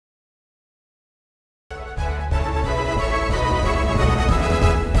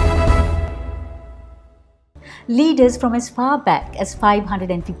Leaders from as far back as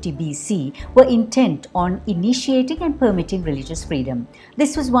 550 BC were intent on initiating and permitting religious freedom.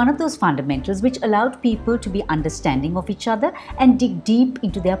 This was one of those fundamentals which allowed people to be understanding of each other and dig deep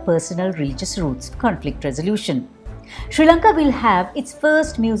into their personal religious roots for conflict resolution. Sri Lanka will have its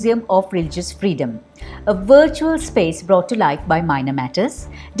first Museum of Religious Freedom, a virtual space brought to life by Minor Matters,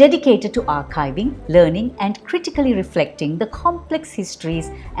 dedicated to archiving, learning and critically reflecting the complex histories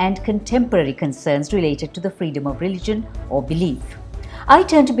and contemporary concerns related to the freedom of religion or belief. I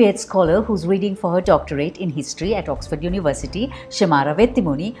turn to B.Ed scholar who's reading for her doctorate in history at Oxford University, Shamara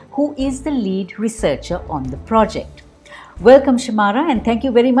Wettimuny, who is the lead researcher on the project. Welcome Shamara, and thank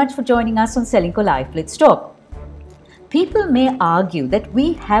you very much for joining us on Selingco Live. Let's talk. People may argue that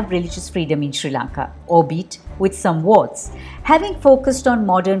we have religious freedom in Sri Lanka, albeit with some warts. Having focused on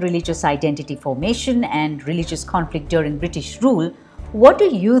modern religious identity formation and religious conflict during British rule, what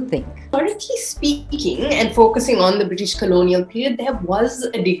do you think? Historically speaking, and focusing on the British colonial period, there was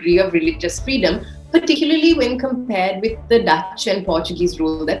a degree of religious freedom, particularly when compared with the Dutch and Portuguese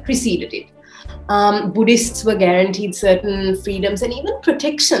rule that preceded it. Buddhists were guaranteed certain freedoms and even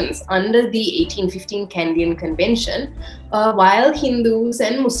protections under the 1815 Kandyan Convention, while Hindus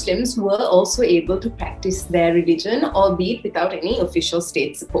and Muslims were also able to practice their religion, albeit without any official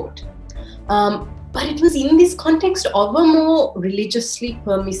state support. But it was in this context of a more religiously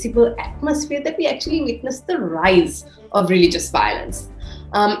permissible atmosphere that we actually witnessed the rise of religious violence.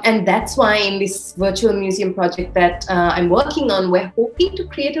 And that's why in this virtual museum project that I'm working on, we're hoping to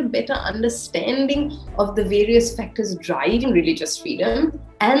create a better understanding of the various factors driving religious freedom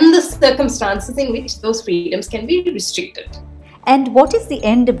and the circumstances in which those freedoms can be restricted. And what is the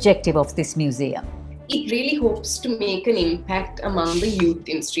end objective of this museum? It really hopes to make an impact among the youth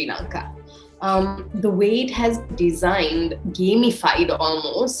in Sri Lanka. The way it has designed, gamified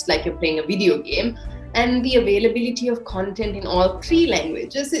almost, like you're playing a video game, and the availability of content in all three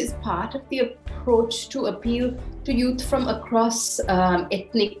languages is part of the approach to appeal to youth from across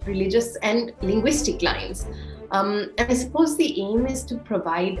ethnic, religious and linguistic lines. And I suppose the aim is to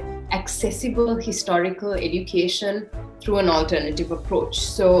provide accessible historical education through an alternative approach.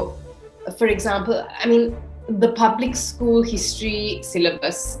 So, for example, the public school history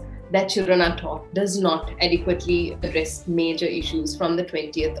syllabus that children are taught does not adequately address major issues from the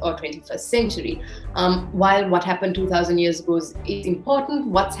 20th or 21st century. While what happened 2000 years ago is important,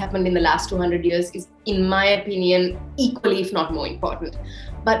 what's happened in the last 200 years is, in my opinion, equally if not more important.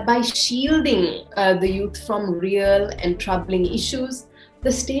 But by shielding the youth from real and troubling issues,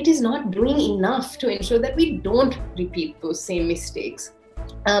 the state is not doing enough to ensure that we don't repeat those same mistakes.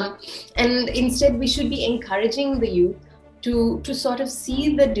 And instead, we should be encouraging the youth to sort of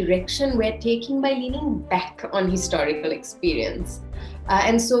see the direction we're taking by leaning back on historical experience.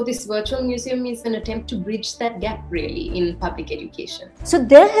 And so this virtual museum is an attempt to bridge that gap really in public education. So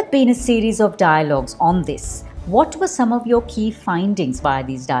there have been a series of dialogues on this. What were some of your key findings via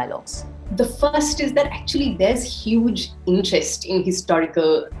these dialogues? The first is that actually there's huge interest in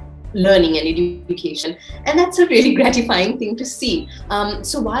historical learning and education, and that's a really gratifying thing to see.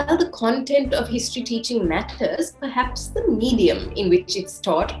 So while the content of history teaching matters, perhaps the medium in which it's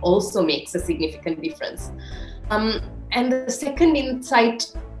taught also makes a significant difference. And the second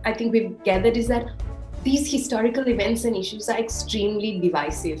insight I think we've gathered is that these historical events and issues are extremely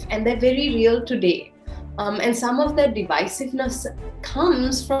divisive, and they're very real today. And some of that divisiveness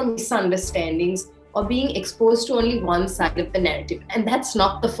comes from misunderstandings or being exposed to only one side of the narrative. And that's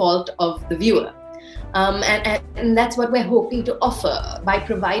not the fault of the viewer. And that's what we're hoping to offer by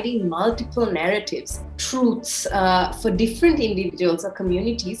providing multiple narratives, truths for different individuals or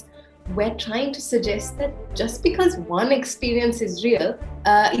communities. We're trying to suggest that just because one experience is real,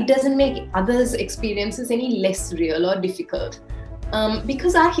 it doesn't make others' experiences any less real or difficult.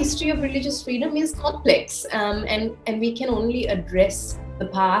 Because our history of religious freedom is complex, and we can only address the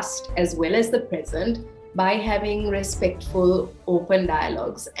past as well as the present by having respectful, open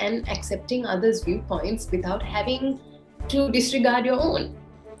dialogues and accepting others' viewpoints without having to disregard your own.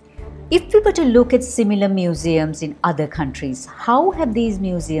 If we were to look at similar museums in other countries, how have these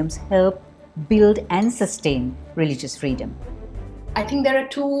museums helped build and sustain religious freedom? I think there are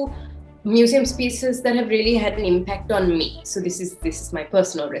two museum pieces that have really had an impact on me. So this is my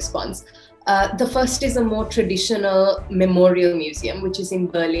personal response. The first is a more traditional memorial museum, which is in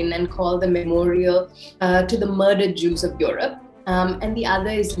Berlin and called the Memorial to the Murdered Jews of Europe. And the other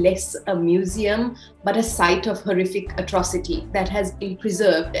is less a museum, but a site of horrific atrocity that has been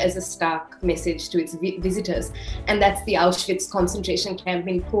preserved as a stark message to its visitors. And that's the Auschwitz concentration camp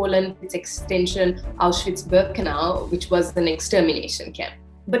in Poland, its extension Auschwitz-Birkenau, which was an extermination camp.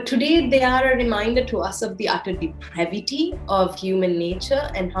 But today they are a reminder to us of the utter depravity of human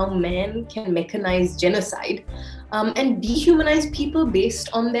nature and how man can mechanize genocide and dehumanize people based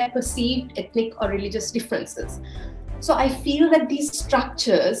on their perceived ethnic or religious differences. So I feel that these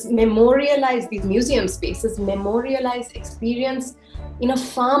structures memorialize, these museum spaces memorialize experience in a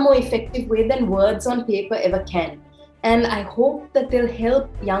far more effective way than words on paper ever can. And I hope that they'll help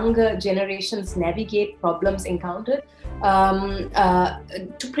younger generations navigate problems encountered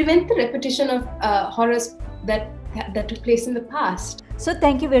to prevent the repetition of horrors that took place in the past. So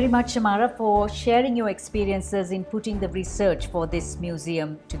thank you very much, Shamara, for sharing your experiences in putting the research for this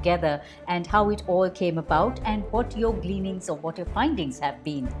museum together and how it all came about and what your gleanings or what your findings have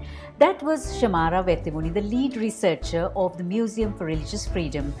been. That was Shamara Wettimuny, the lead researcher of the Museum for Religious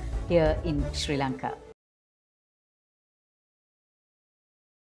Freedom here in Sri Lanka.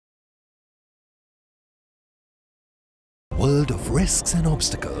 World of risks and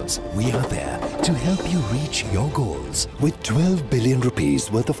obstacles, we are there to help you reach your goals. With 12 billion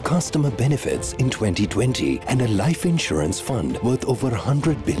rupees worth of customer benefits in 2020 and a life insurance fund worth over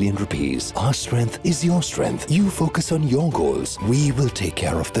 100 billion rupees, our strength is your strength. You focus on your goals, we will take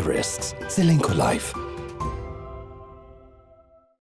care of the risks. Lanka Life.